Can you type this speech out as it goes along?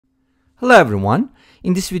Hello everyone.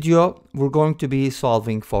 In this video, we're going to be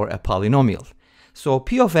solving for a polynomial. So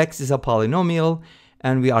p of x is a polynomial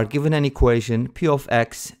and we are given an equation p of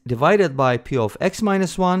x divided by p of x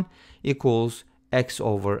minus 1 equals x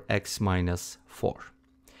over x minus 4.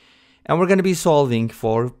 And we're going to be solving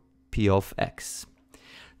for p of x.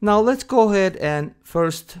 Now let's go ahead and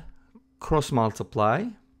first cross multiply,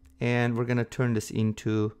 and we're going to turn this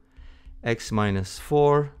into x minus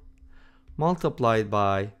 4 multiplied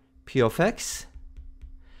by p of x,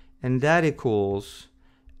 and that equals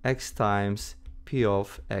x times p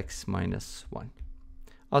of x minus 1.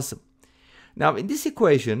 Awesome. Now in this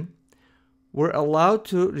equation, we're allowed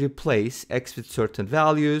to replace x with certain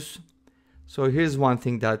values. So here's one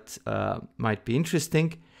thing that might be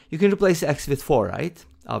interesting. You can replace x with 4, right?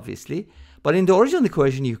 Obviously. But in the original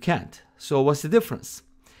equation, you can't. So what's the difference?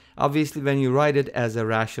 Obviously, when you write it as a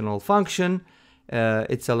rational function,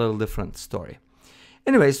 it's a little different story.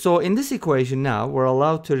 Anyway, so in this equation now, we're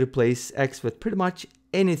allowed to replace x with pretty much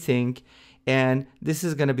anything, and this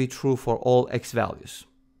is going to be true for all x values.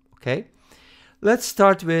 Okay? Let's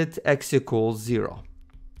start with x equals 0.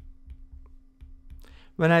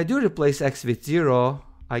 When I do replace x with 0,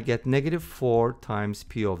 I get negative 4 times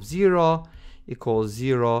p of 0 equals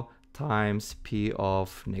 0 times p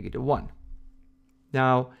of negative 1.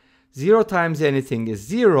 Now, 0 times anything is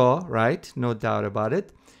 0, right? No doubt about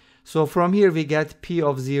it. So from here we get p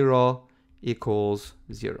of 0 equals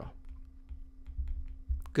 0.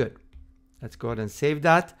 Good. Let's go ahead and save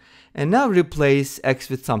that. And now replace x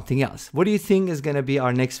with something else. What do you think is going to be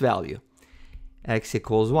our next value? X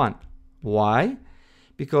equals 1. Why?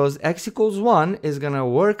 Because x equals 1 is going to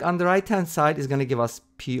work on the right hand side, is going to give us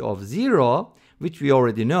p of 0, which we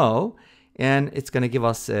already know, and it's going to give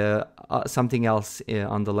us something else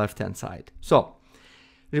on the left hand side. So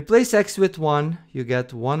replace x with 1, you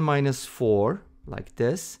get 1 minus 4, like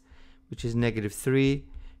this, which is negative 3,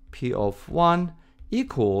 p of 1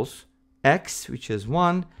 equals x, which is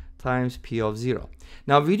 1, times p of 0.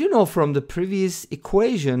 Now we do know from the previous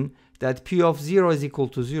equation that p of 0 is equal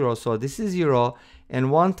to 0, so this is 0, and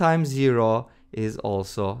 1 times 0 is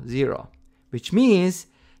also 0, which means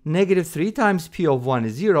negative 3 times p of 1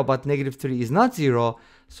 is 0, but negative 3 is not 0,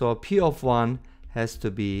 so p of 1 has to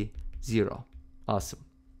be 0. Awesome.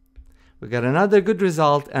 We got another good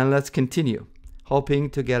result, and let's continue,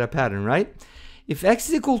 hoping to get a pattern, right? If x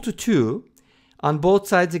is equal to 2, on both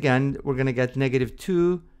sides again, we're going to get negative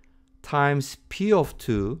 2 times p of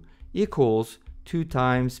 2 equals 2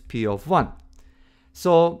 times p of 1.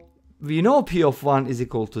 So we know p of 1 is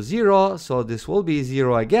equal to 0, so this will be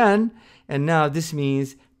 0 again, and now this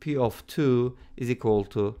means p of 2 is equal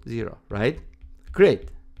to 0, right?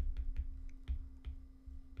 Great.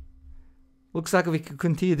 Looks like we could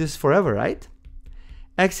continue this forever, right?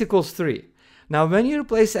 X equals 3. Now when you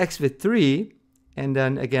replace x with 3, and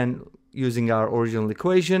then again using our original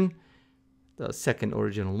equation, the second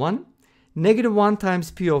original one, negative 1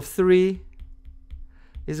 times p of 3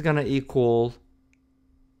 is going to equal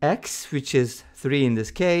x, which is 3 in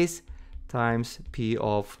this case, times p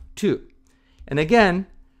of 2. And again,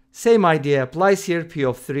 same idea applies here. P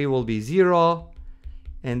of 3 will be 0.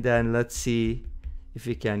 And then let's see if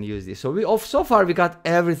we can use this. So far we got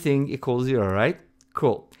everything equals 0, right?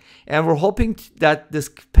 Cool. And we're hoping that this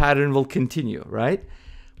pattern will continue, right?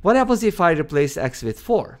 What happens if I replace x with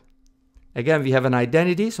 4? Again, we have an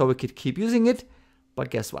identity, so we could keep using it.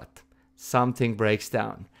 But guess what? Something breaks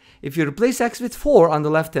down. If you replace x with 4 on the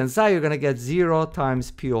left hand side, you're going to get 0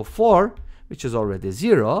 times p of 4, which is already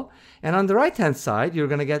 0. And on the right hand side, you're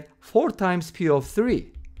going to get 4 times p of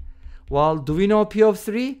 3. Well, do we know p of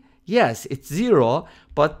 3? Yes, it's 0,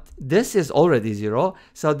 but this is already 0.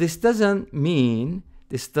 So this doesn't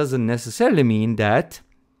necessarily mean that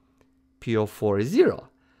p of 4 is 0.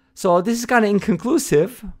 So this is kind of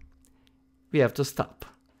inconclusive. We have to stop.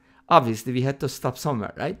 Obviously, we had to stop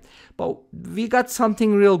somewhere, right? But we got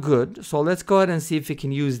something real good. So let's go ahead and see if we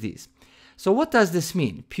can use these. So what does this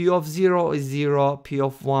mean? P of 0 is 0, p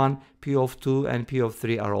of 1, p of 2, and p of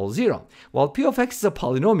 3 are all 0. Well, p of x is a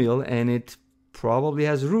polynomial, and it probably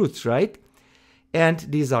has roots, right? And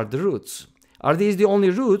these are the roots. Are these the only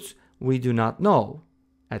roots? We do not know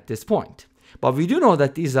at this point. But we do know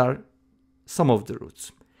that these are some of the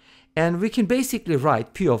roots. And we can basically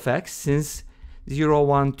write p of x, since 0,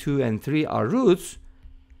 1, 2, and 3 are roots,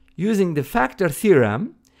 using the factor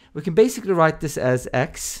theorem. We can basically write this as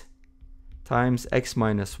x times x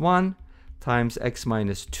minus 1 times x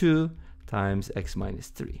minus 2 times x minus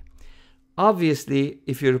 3. Obviously,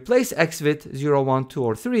 if you replace x with 0, 1, 2,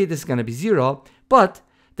 or 3, this is going to be 0, but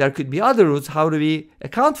there could be other roots. How do we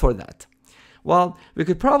account for that? Well, we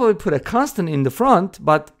could probably put a constant in the front,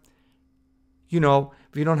 but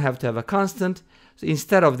we don't have to have a constant. So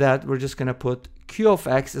instead of that, we're just going to put q of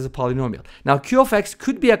x as a polynomial. Now, q of x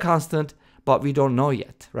could be a constant, but we don't know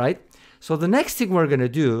yet, right? So the next thing we're going to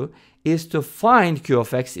do is to find q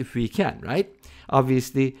of x if we can, right?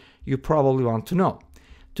 Obviously, you probably want to know.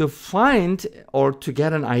 To find, or to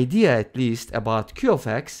get an idea at least about q of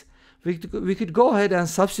x, we could go ahead and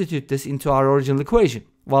substitute this into our original equation.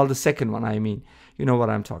 Well, the second one, I mean, you know what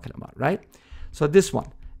I'm talking about, right? So this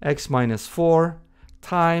one, x minus 4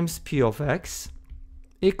 times p of x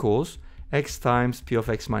equals x times p of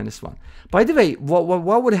x minus 1. By the way,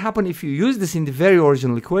 what would happen if you use this in the very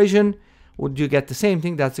original equation? Would you get the same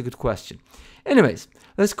thing? That's a good question. Anyways,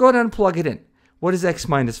 let's go ahead and plug it in. What is x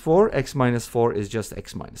minus 4? X minus 4 is just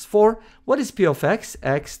x minus 4. What is p of x?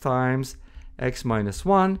 X times x minus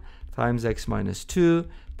 1 times x minus 2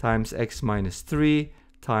 times x minus 3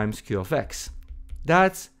 times q of x.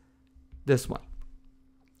 That's this one.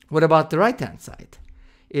 What about the right-hand side?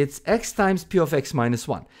 It's x times p of x minus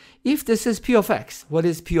 1. If this is p of x, what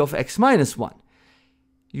is p of x minus 1?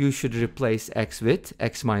 You should replace x with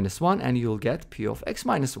x minus 1 and you'll get p of x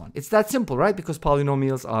minus 1. It's that simple, right? Because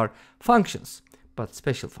polynomials are functions, but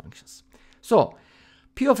special functions. So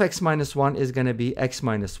p of x minus 1 is going to be x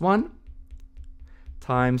minus 1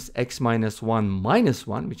 times x minus 1 minus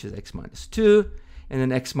 1, which is x minus 2, and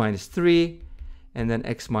then x minus 3, and then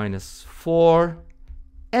x minus 4,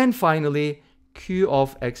 and finally q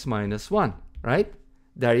of x minus 1, right?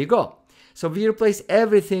 There you go. So we replace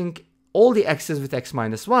everything, all the x's with x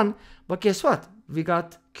minus 1, but guess what? We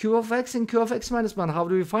got q of x and q of x minus 1. How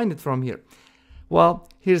do we find it from here? Well,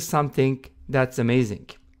 here's something that's amazing.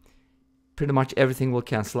 Pretty much everything will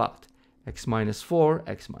cancel out. X minus 4,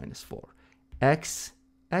 x minus 4. X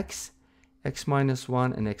minus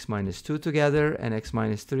 1 and x minus 2 together, and x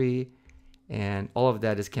minus 3, and all of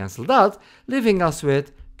that is cancelled out, leaving us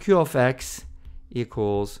with q of x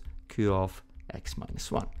equals q of x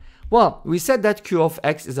minus 1. Well, we said that q of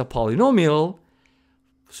x is a polynomial,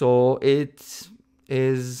 so it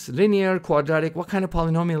is linear, quadratic. What kind of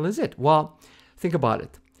polynomial is it? Well, think about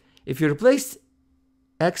it. If you replace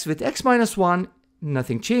x with x minus 1,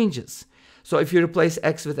 nothing changes. So if you replace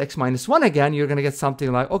x with x minus 1 again, you're going to get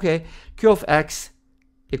something like, okay, q of x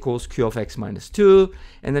equals q of x minus 2.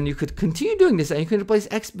 And then you could continue doing this, and you can replace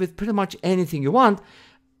x with pretty much anything you want.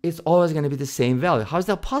 It's always going to be the same value. How is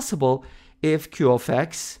that possible if q of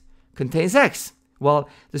x contains x? Well,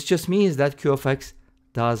 this just means that q of x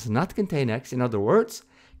does not contain x. In other words,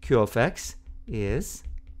 q of x is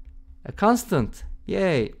a constant.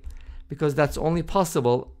 Yay! Because that's only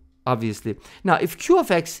possible, obviously. Now, if q of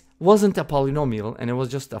x wasn't a polynomial and it was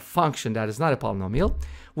just a function that is not a polynomial,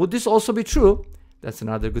 would this also be true? That's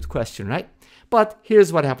another good question, right? But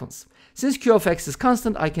here's what happens. Since q of x is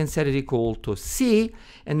constant, I can set it equal to c,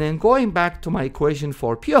 and then going back to my equation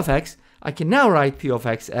for p of x, I can now write p of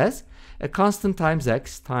x as a constant times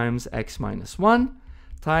x minus 1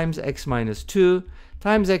 times x minus 2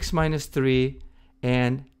 times x minus 3,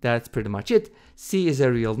 and that's pretty much it. C is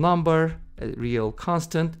a real number, a real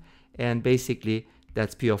constant, and basically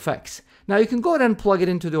that's p of x. Now you can go ahead and plug it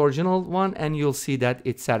into the original one and you'll see that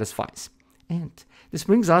it satisfies. And this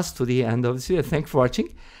brings us to the end of this video. Thanks for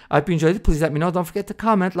watching. I hope you enjoyed it. Please let me know. Don't forget to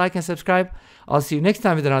comment, like, and subscribe. I'll see you next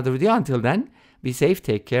time with another video. Until then, be safe,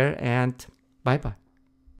 take care, and bye-bye.